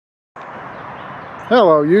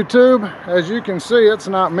Hello YouTube. As you can see, it's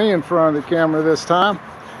not me in front of the camera this time.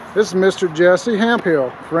 This is Mr. Jesse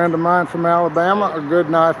Hemphill, friend of mine from Alabama, a good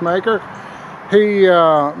knife maker. He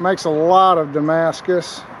makes a lot of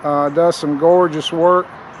Damascus, does some gorgeous work,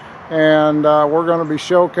 and we're going to be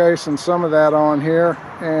showcasing some of that on here.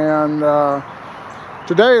 And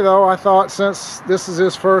today though, I thought since this is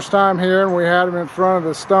his first time here and we had him in front of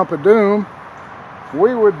the Stump of Doom,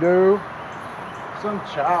 we would do some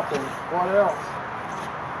chopping. What else?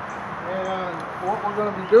 And what we're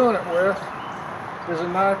going to be doing it with is a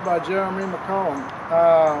knife by McCullem's.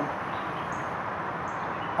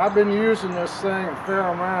 I've been using this thing a fair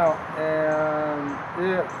amount, and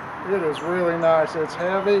it is really nice. It's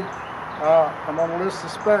heavy. I'm going to list the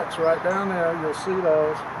specs right down there. You'll see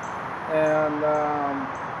those. And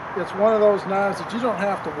it's one of those knives that you don't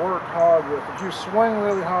have to work hard with. If you swing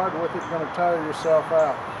really hard with it, you're going to tire yourself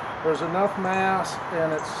out. There's enough mass,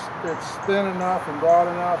 and it's thin enough and broad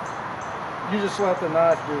enough. You just let the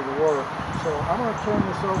knife do the work. So I'm going to turn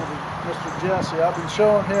this over to Mr. Jesse. I've been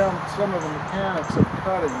showing him some of the mechanics of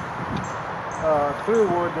cutting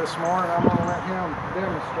through wood this morning. I'm going to let him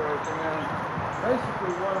demonstrate. And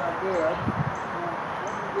basically what I did,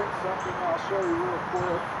 let me get something I'll show you real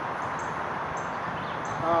quick.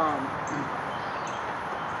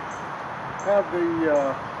 Have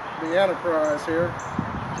the Enterprise here.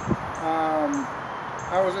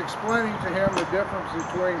 I was explaining to him the difference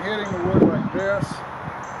between hitting the wood like this,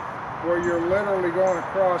 where you're literally going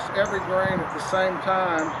across every grain at the same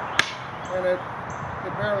time, and it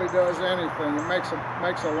barely does anything. It makes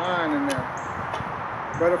a line in there.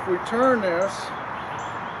 But if we turn this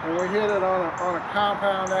and we hit it on a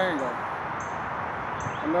compound angle,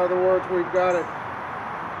 in other words, we've got it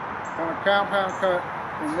on a compound cut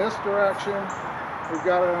in this direction, we've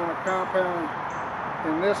got it on a compound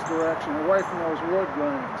in this direction, away from those wood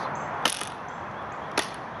grains.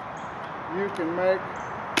 You can make,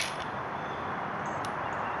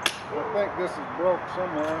 I think this is broke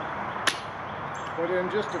somewhere, but in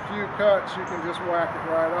just a few cuts you can just whack it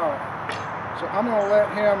right off. So I'm going to let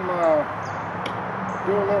him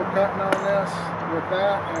do a little cutting on this with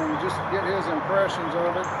that and just get his impressions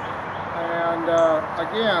of it. And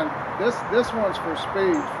again, this one's for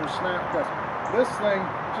speed, for snap cuts. This thing,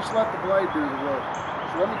 just let the blade do the work.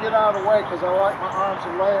 So let me get out of the way because I like my arms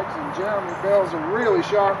and legs, and Jeremy builds a really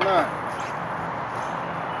sharp knife.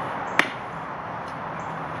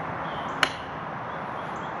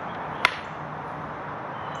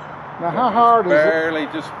 Now how hard is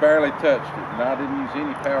it? Just barely touched it, and I didn't use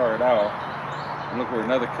any power at all. And look, we're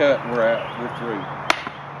another cut and we're through.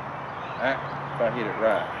 If I hit it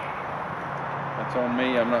right. That's on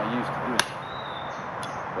me, I'm not used to this.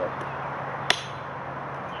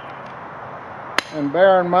 And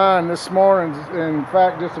bear in mind, this morning, in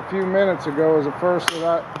fact, just a few minutes ago, is the first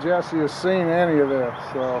that Jesse has seen any of this.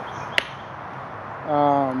 So,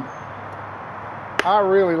 I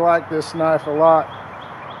really like this knife a lot.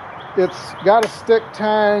 It's got a stick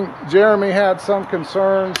tang. Jeremy had some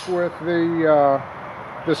concerns with the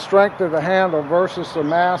strength of the handle versus the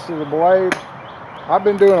mass of the blade. I've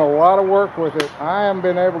been doing a lot of work with it. I haven't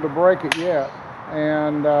been able to break it yet.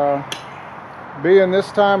 And being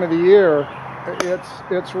this time of the year,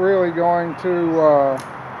 it's really going to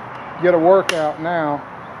get a workout now.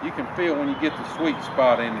 You can feel when you get the sweet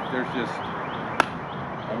spot in it. There's just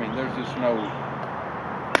no.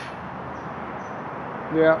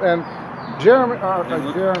 Yeah, and Jeremy,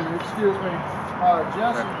 excuse me,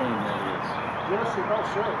 Jesse. Jesse, oh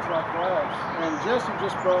sure, it's like glass. And Jesse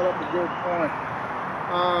just brought up a good point.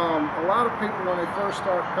 A lot of people, when they first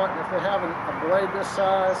start cutting, if they have a blade this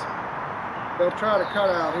size, they'll try to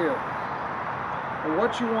cut out here. And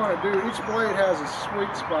what you want to do, each blade has a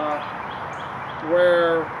sweet spot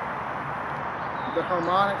where the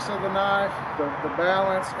harmonics of the knife, the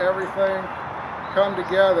balance, everything come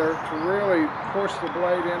together to really push the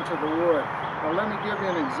blade into the wood. Now let me give you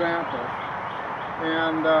an example.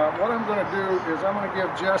 And what I'm going to do is I'm going to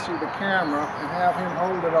give Jesse the camera and have him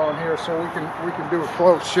hold it on here so we can do a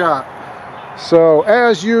close shot. So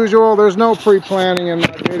as usual, there's no pre-planning in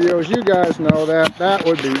my videos. You guys know that.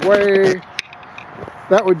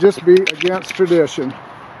 That would just be against tradition.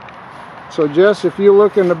 So Jess, if you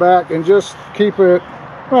look in the back and just keep it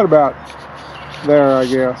right about there, I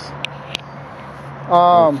guess.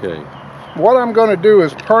 Okay. What I'm going to do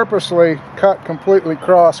is purposely cut completely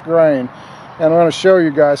cross grain. And I'm going to show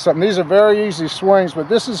you guys something. These are very easy swings, but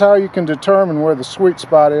this is how you can determine where the sweet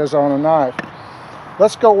spot is on a knife.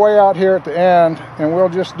 Let's go way out here at the end, and we'll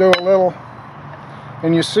just do a little,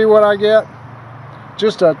 and you see what I get?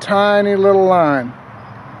 Just a tiny little line.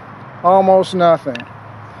 Almost nothing.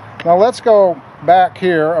 Now let's go back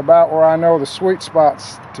here about where I know the sweet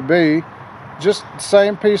spots to be. Just the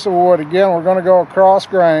same piece of wood. Again, we're going to go across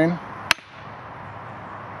grain.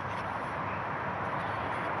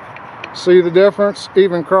 See the difference?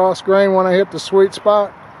 Even cross grain when I hit the sweet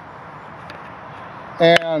spot.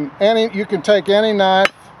 And you can take any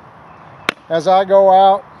knife. As I go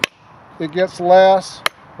out, it gets less.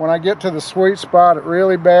 When I get to the sweet spot, it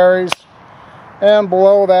really buries. And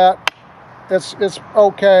below that, it's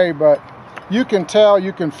okay, but you can tell,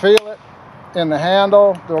 you can feel it in the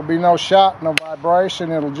handle. There'll be no shock, no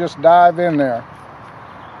vibration. It'll just dive in there.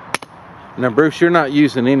 Now, Bruce, you're not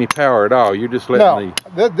using any power at all. You're just letting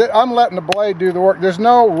I'm letting the blade do the work. There's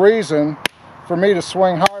no reason for me to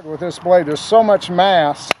swing hard with this blade. There's so much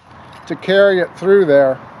mass to carry it through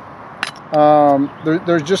there.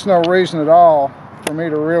 There's just no reason at all for me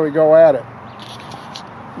to really go at it.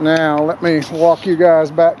 Now, let me walk you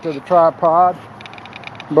guys back to the tripod.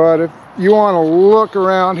 But if you want to look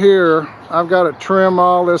around here, I've got to trim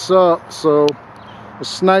all this up so the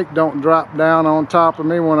snake don't drop down on top of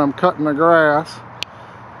me when I'm cutting the grass.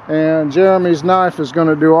 And Jeremy's knife is going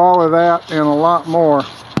to do all of that and a lot more.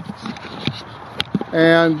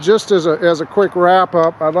 And just as a quick wrap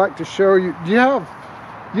up, I'd like to show you, you have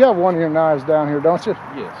one of your knives down here, don't you?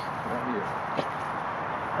 Yes, right here.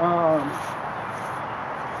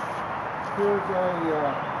 Here's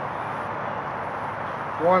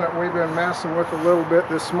one that we've been messing with a little bit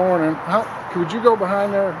this morning. Could you go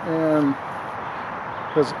behind there? And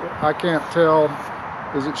because I can't tell,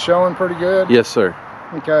 is it showing pretty good? Yes, sir.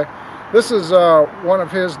 Okay. This is one of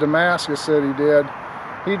his Damascus that he did.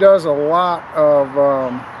 He does a lot of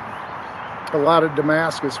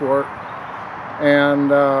Damascus work,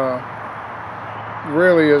 and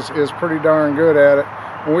really is pretty darn good at it.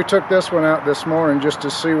 And we took this one out this morning just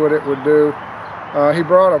to see what it would do. He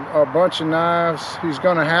brought a bunch of knives. He's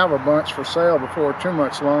going to have a bunch for sale before too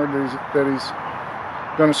much longer that he's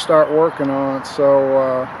going to start working on.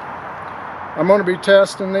 So I'm going to be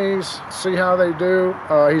testing these, see how they do.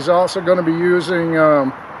 He's also going to be using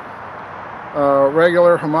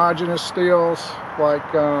regular homogeneous steels like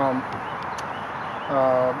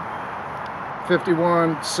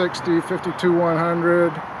 5160,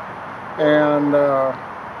 52100, and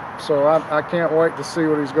so I can't wait to see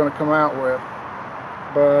what he's going to come out with.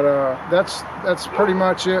 But that's pretty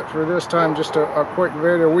much it for this time. Just a quick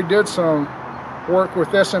video. We did some work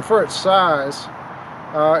with this, and for its size,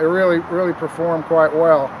 it really performed quite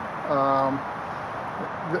well.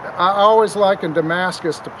 I always liken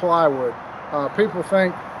Damascus to plywood. People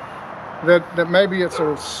think that maybe it's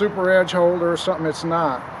a super edge holder or something. It's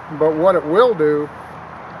not. But what it will do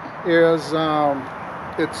is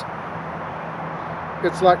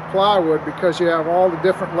it's like plywood, because you have all the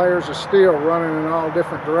different layers of steel running in all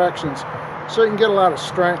different directions, so you can get a lot of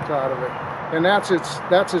strength out of it. And that's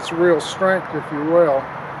its real strength, if you will,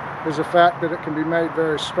 is the fact that it can be made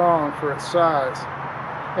very strong for its size.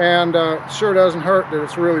 And it sure doesn't hurt that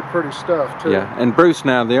it's really pretty stuff too. Yeah, and Bruce,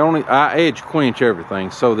 now I edge quench everything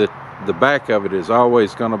so that the back of it is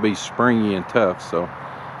always going to be springy and tough. So,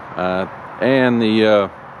 and the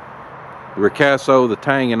ricasso, the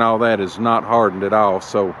tang, and all that is not hardened at all,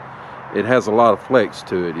 so it has a lot of flex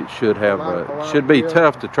to it. It should have should be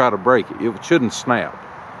tough to try to break it. It shouldn't snap.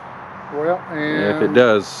 Well, and if it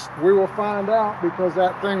does, we will find out, because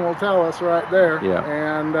that thing will tell us right there. Yeah.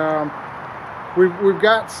 And we've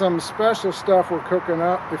got some special stuff we're cooking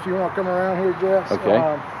up. If you want to come around here, Jess.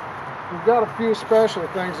 Okay. We've got a few special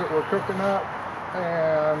things that we're cooking up,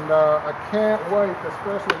 and I can't wait,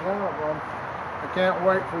 especially one of them. I can't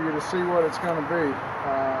wait for you to see what it's going to be.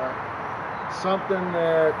 Something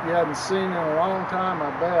that you hadn't seen in a long time,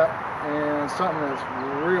 I bet, and something that's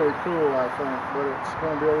really cool, I think, but it's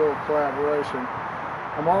going to be a little collaboration.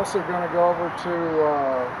 I'm also going to go over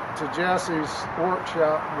to Jesse's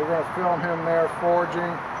workshop. We're going to film him there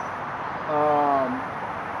forging,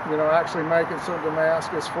 actually making some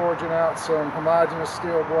Damascus, forging out some homogeneous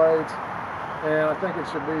steel blades, and I think it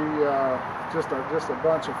should be just a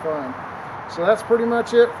bunch of fun. So that's pretty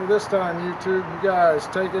much it for this time, YouTube. You guys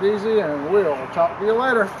take it easy, and we'll talk to you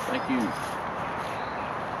later. Thank you.